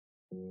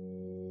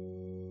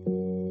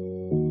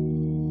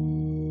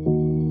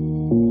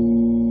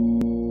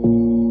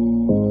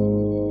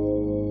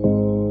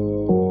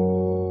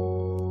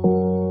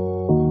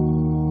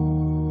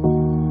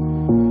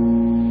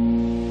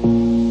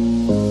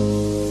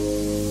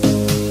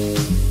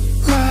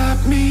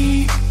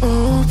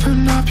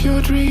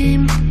your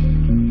dream.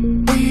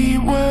 We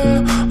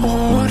were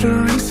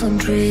ordering some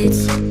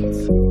treats.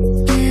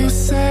 You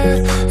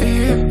said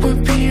it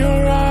would be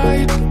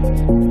alright.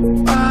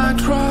 I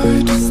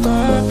tried to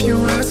stop you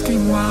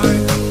asking why.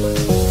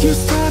 You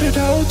started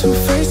out to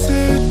face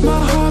it. My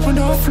heart went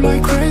off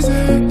like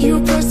crazy.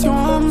 You pressed your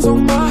arms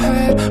on my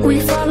head. We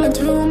fell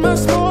into my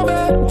small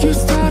bed. You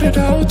started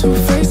out to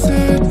face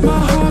it. My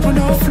heart went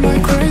off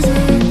like crazy.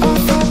 I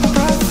felt my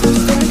breath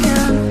was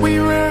taken. We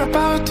were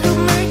about to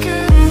make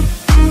it.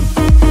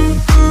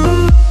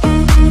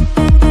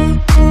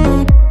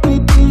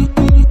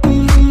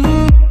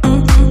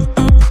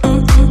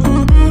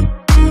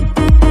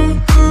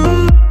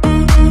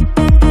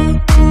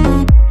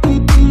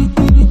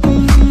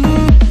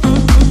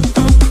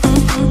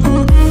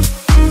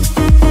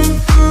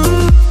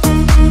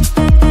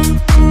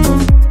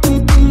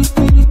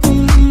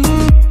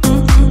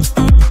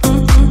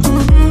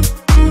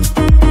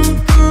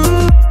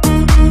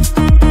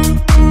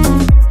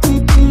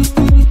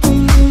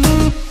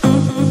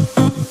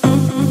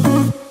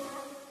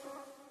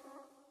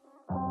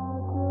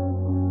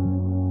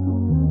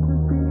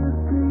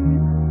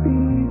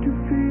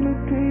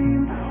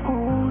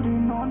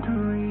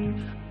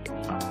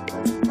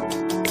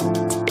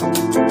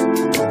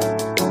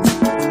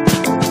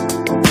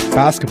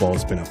 Basketball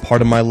has been a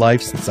part of my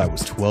life since I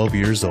was 12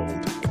 years old.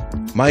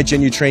 My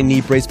GenuTrain knee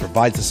brace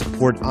provides the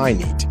support I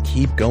need to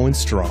keep going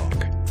strong.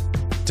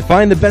 To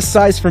find the best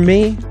size for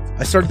me,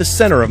 I start at the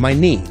center of my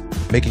knee,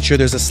 making sure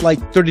there's a slight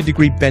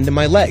 30-degree bend in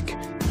my leg.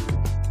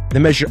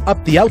 Then measure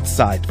up the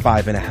outside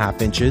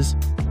 5.5 inches,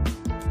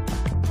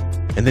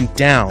 and then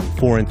down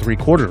 4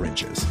 3/4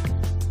 inches.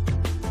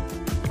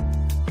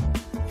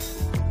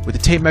 With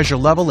the tape measure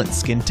level and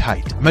skin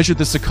tight, measure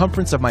the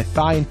circumference of my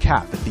thigh and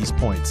calf at these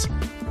points.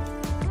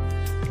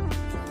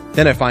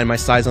 Then I find my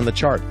size on the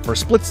chart. For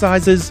split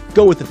sizes,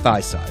 go with the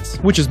thigh size,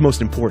 which is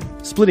most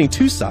important. Splitting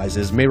 2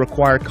 sizes may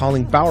require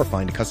calling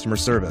Bauerfeind customer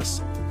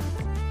service.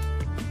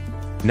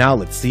 Now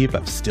let's see if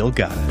I've still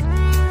got it.